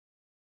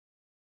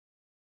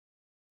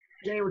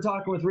Today we're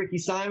talking with Ricky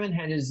Simon.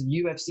 Had his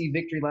UFC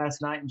victory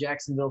last night in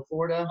Jacksonville,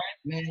 Florida.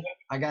 Man,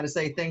 I got to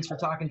say thanks for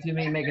talking to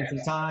me and making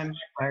some time.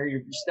 I heard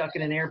you're stuck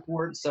in an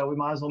airport, so we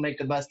might as well make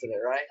the best of it,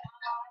 right?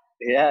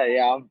 Yeah,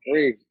 yeah, I'm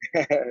free.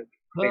 Thanks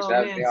Oh for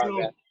having me man, on, so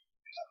man.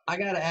 I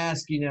got to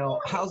ask,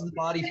 how's the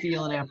body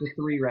feeling after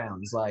 3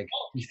 rounds? Like,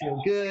 you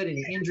feel good?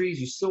 Any injuries?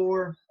 You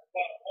sore?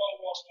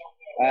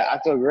 I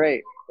feel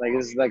great. Like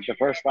this is like the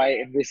first fight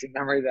in recent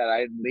memory that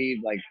I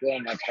leave like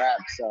feeling my crap.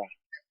 So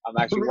I'm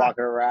actually Right.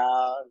 walking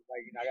around.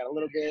 Like I got a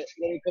little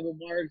couple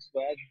marks,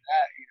 but other than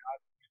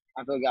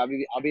that, I feel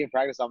good. I'll be in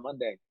practice on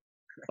Monday.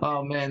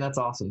 Oh man, that's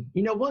awesome.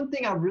 One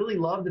thing I really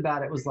loved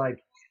about it was like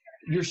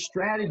your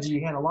strategy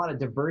had a lot of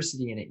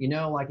diversity in it.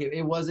 Like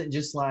it wasn't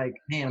just like,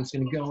 man, I'm just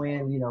going to go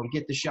in,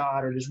 get the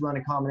shot or just run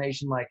a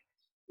combination. Like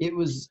it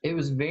was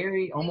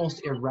very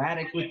almost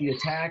erratic with the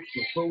attacks.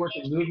 The footwork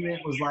and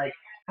movement was like,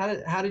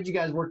 how did you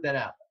guys work that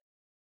out?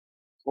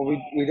 Well,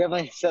 we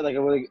definitely set like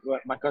a really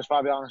my coach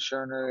Fabiano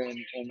Scherner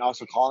and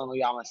also Colin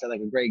Luyama set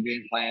like a great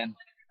game plan.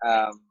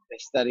 They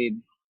studied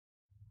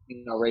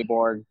Ray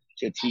Borg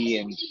to a T,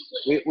 and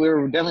we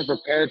were definitely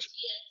prepared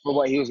for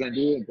what he was going to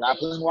do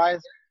grappling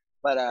wise.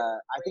 But I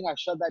think I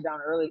shut that down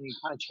early, and he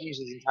kind of changed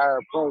his entire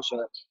approach.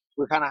 So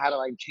we kind of had to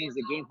like change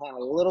the game plan a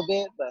little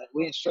bit, but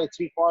we didn't stray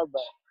too far.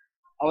 But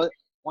I was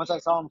once I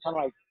saw him kind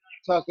of like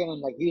tucking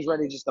and like he was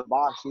ready just to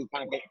box, he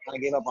kind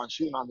of gave up on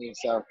shooting on me.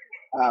 So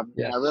Yeah.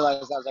 and I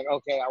realized I was like,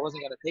 okay, I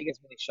wasn't gonna take as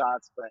many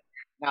shots, but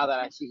now that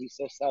I see he's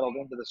so settled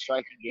into the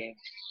striking game,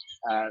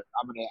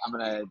 I'm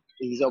gonna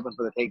he's open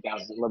for the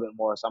takedowns a little bit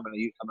more, so I'm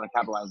gonna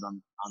capitalize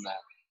on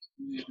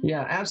that.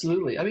 Yeah,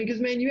 absolutely. I mean,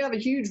 because man, you have a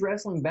huge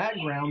wrestling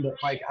background, but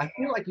like I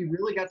feel like you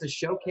really got to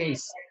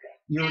showcase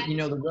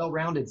the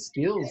well-rounded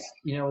skills,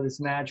 this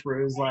match where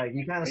it was like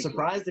you kind of Thank you.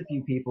 surprised a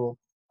few people.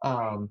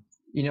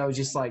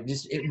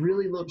 Just it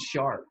really looked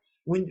sharp.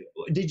 When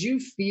did you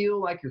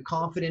feel like your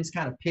confidence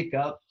kind of pick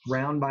up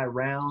round by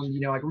round?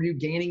 Like were you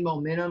gaining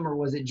momentum, or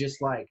was it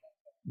just like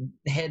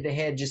head to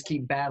head, just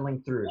keep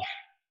battling through?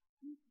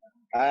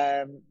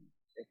 Um,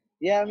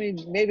 yeah, I mean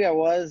maybe I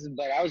was,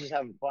 but I was just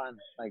having fun.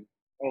 Like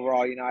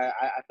overall,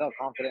 I felt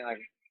confident like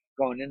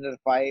going into the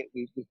fight.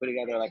 We put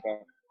together like a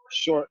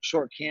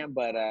short camp,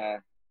 but I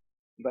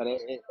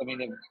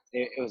mean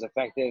it was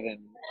effective, and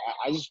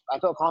I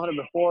felt confident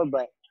before,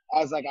 but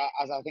as I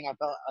think I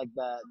felt like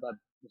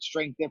the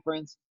strength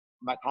difference,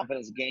 my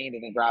confidence gained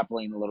in the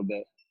grappling a little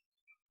bit.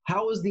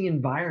 How was the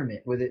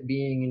environment with it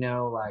being,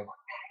 like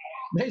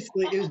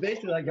basically it was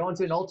basically like going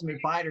to an Ultimate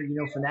Fighter,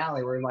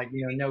 finale where like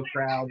no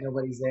crowd,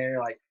 nobody's there.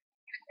 Like,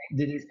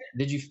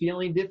 did you feel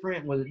any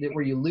different?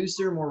 Were you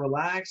looser, more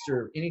relaxed,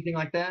 or anything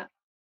like that?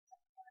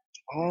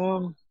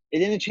 It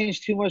didn't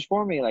change too much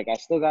for me. Like I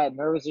still got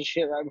nervous as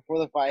shit right before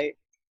the fight,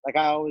 like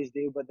I always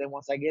do. But then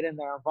once I get in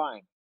there, I'm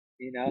fine.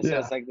 So Yeah.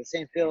 it's like the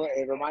same feel.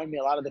 It reminded me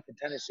a lot of the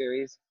Contender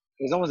Series.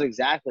 It was almost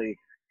exactly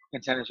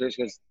Contender Series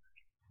because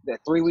the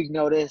 3 week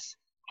notice,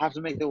 have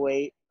to make the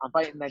weight. I'm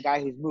fighting that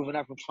guy who's moving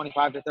up from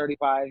 25 to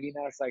 35.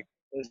 It's like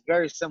it was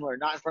very similar,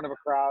 not in front of a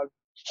crowd.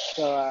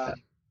 So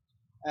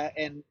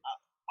and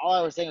all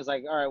I was saying was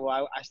like, all right,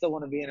 well, I still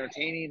want to be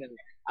entertaining, and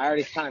I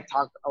already kind of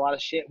talked a lot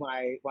of shit when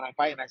I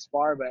fight and I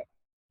spar, but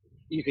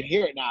you can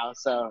hear it now, it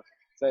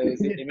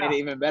made Yeah. it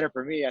even better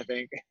for me, I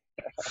think.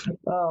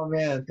 Oh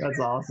man, that's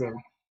awesome.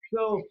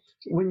 So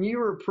when you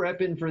were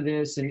prepping for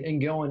this and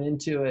going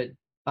into it,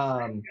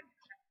 um,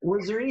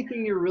 was there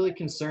anything you're really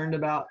concerned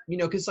about?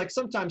 Because like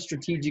sometimes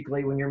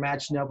strategically when you're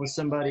matching up with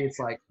somebody, it's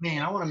like,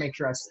 man, I want to make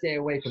sure I stay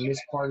away from this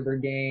part of their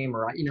game,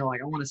 or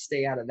like I want to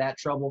stay out of that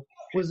trouble.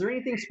 Was there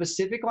anything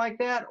specific like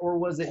that, or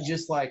was it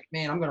just like,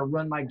 man, I'm going to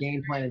run my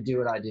game plan and do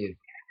what I do?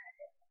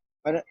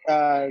 But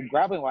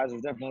grappling wise,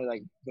 it's definitely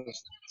like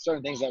there's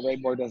certain things that Ray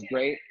Moore does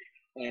great,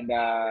 and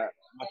my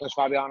coach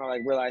Fabiano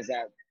like realized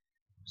that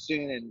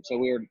soon, and so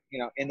we were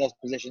in those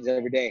positions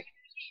every day,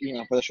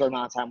 for the short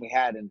amount of time we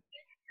had, and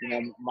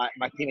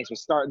my teammates would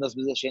start in those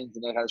positions,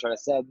 and they had to try to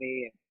sub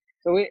me, and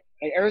so we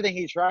like everything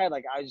he tried,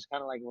 like I just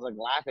kind of like was like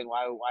laughing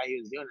why he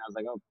was doing it. I was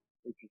like, oh,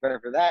 we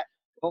prepared for that.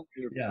 Oh,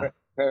 we were Yeah.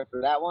 prepared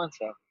for that one,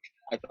 so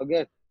I felt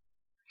good.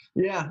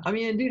 Yeah, I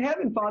mean, dude,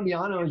 having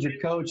Fabiano as your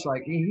coach,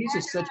 like he's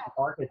just such an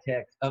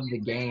architect of the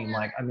game.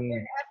 Like, I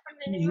mean,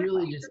 he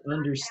really just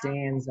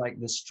understands like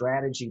the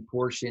strategy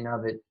portion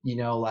of it,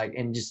 like,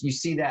 and just you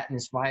see that in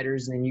his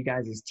fighters and then you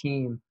guys' as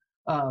team.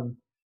 Um,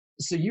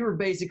 so you were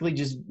basically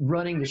just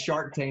running the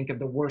Shark Tank of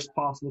the worst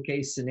possible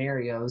case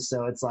scenarios.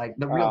 So it's like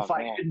the real Oh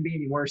fight man, couldn't be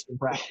any worse than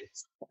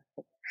practice.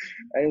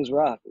 it was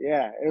rough.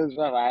 Yeah, it was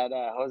rough. I had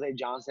Jose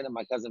Johnson and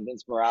my cousin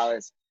Vince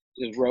Morales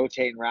just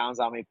rotating rounds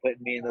on me,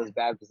 putting me in those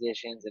bad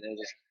positions, and it was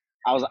just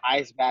I was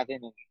ice bathing,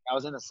 and I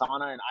was in the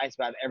sauna and ice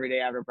bath every day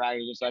after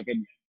practice just so I could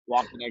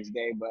walk the next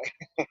day. But,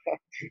 but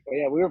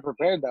yeah, we were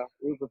prepared though.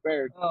 We were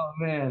prepared. Oh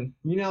man,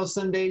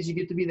 some days you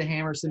get to be the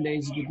hammer, some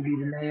days you get to be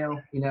the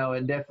nail.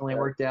 It definitely Yeah.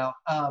 worked out.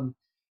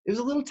 It was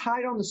a little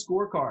tight on the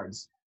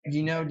scorecards.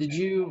 Did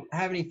you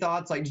have any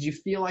thoughts? Like, did you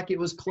feel like it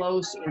was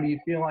close, or do you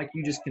feel like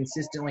you just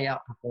consistently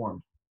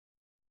outperformed?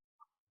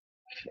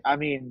 I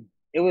mean,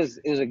 it was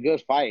a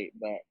good fight,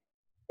 but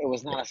it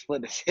was not a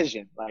split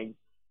decision. Like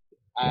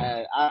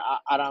I'm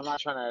not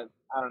trying to,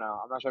 I don't know,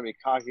 I'm not trying to be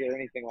cocky or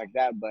anything like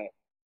that, but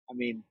I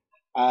mean,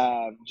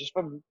 just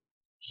from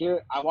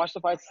here, I watched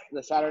the fights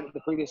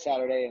the previous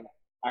Saturday, and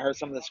I heard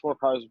some of the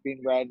scorecards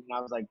being read, and I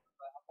was like,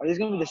 are these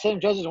going to be the same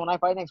judges when I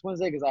fight next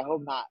Wednesday? Because I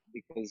hope not,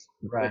 because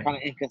they're Right. kind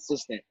of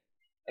inconsistent.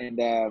 And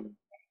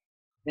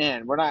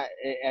man, we're not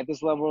at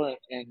this level,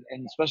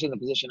 and especially in the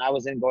position I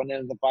was in going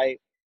into the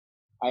fight.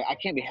 I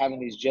can't be having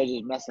these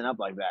judges messing up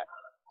like that,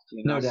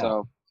 you know. No doubt.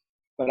 So,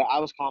 but I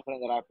was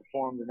confident that I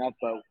performed enough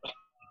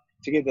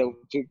to get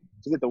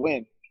the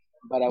win.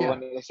 But Yeah. when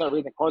they started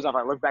reading the scores off,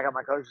 I looked back at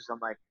my coaches. I'm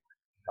like,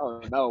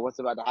 oh no, what's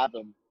about to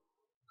happen?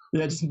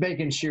 Yeah, just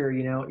making sure,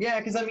 you know. Yeah,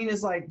 because I mean,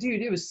 it's like,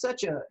 dude, it was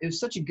such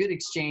a good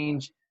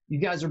exchange. You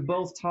guys are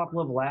both top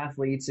level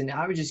athletes, and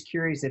I was just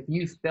curious if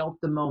you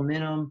felt the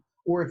momentum,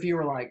 or if you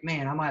were like,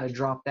 man, I might have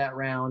dropped that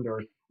round,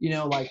 or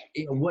like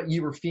what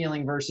you were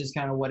feeling versus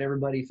kind of what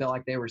everybody felt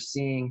like they were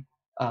seeing.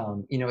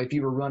 If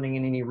you were running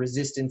in any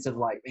resistance of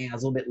like, man, I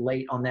was a little bit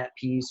late on that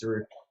piece,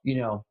 or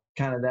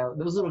kind of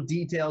those little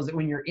details that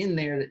when you're in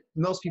there that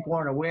most people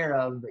aren't aware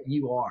of, but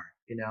you are,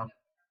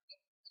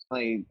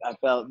 I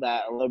felt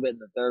that a little bit in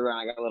the third round.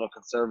 I got a little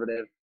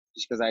conservative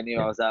just because I knew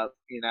I was up,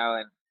 and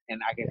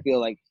I could feel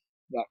like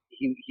that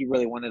he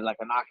really wanted like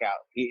a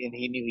knockout. He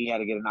knew he had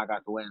to get a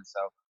knockout to win. So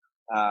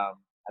I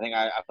think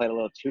I played a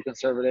little too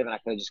conservative, and I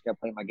could have just kept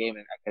playing my game,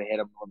 and I could have hit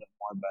him a little bit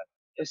more. But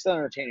it's still an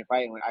entertaining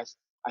fight. When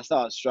I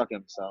saw it struck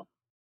him, so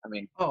I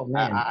mean, Oh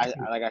man.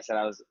 like I said,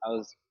 I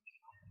was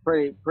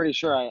pretty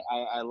sure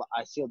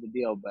I sealed the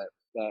deal, but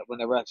when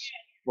the refs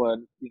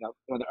when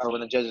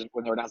the judges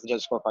when they were announcing the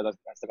judges scorecard, I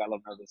still got a little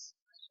nervous.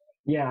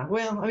 Yeah,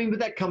 well, I mean, but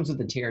that comes with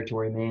the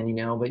territory, man,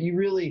 But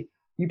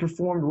you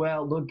performed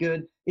well, looked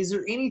good. Is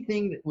there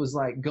anything that was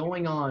like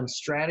going on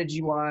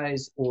strategy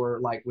wise or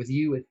like with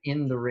you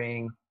within the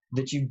ring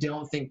that you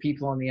don't think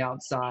people on the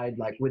outside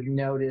like would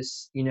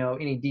notice,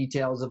 any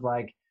details of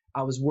like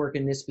I was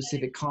working this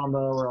specific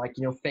combo or like,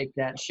 fake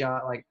that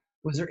shot? Like,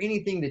 was there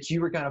anything that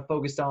you were kind of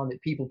focused on that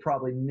people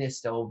probably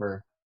missed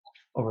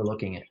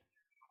overlooking it?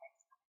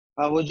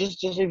 Well,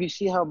 just if you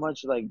see how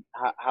much like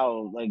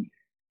how like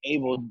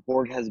able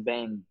Borg has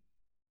been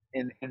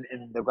in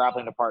the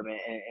grappling department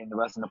and in the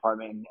wrestling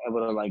department, and able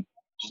to like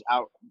just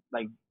out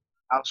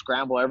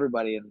scramble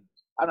everybody. And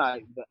I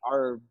don't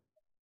know,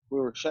 we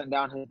were shutting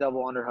down his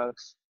double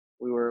underhooks.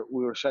 We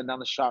were shutting down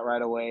the shot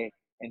right away,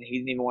 and he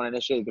didn't even want to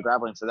initiate the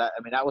grappling. So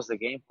that was the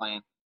game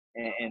plan,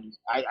 and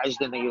I just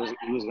didn't think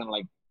he was gonna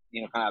like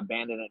kind of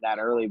abandon it that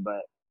early.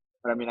 But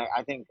I mean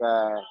I think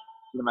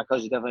my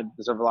coaches definitely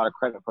deserve a lot of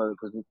credit for it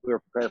because we were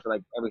prepared for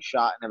like every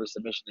shot and every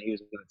submission that he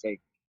was going to take.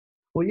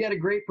 Well, you had a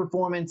great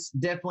performance.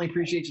 Definitely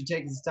appreciate you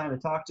taking this time to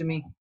talk to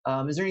me.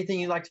 Is there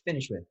anything you'd like to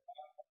finish with?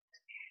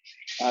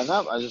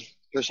 No, I just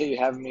appreciate you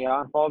having me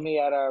on. Follow me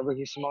at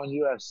Ricky Simone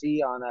UFC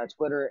on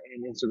Twitter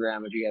and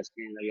Instagram if you guys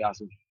can. That'd be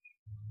awesome.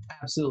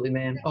 Absolutely,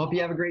 man. I hope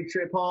you have a great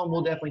trip home.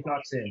 We'll definitely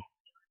talk soon.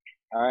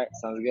 All right,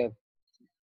 sounds good.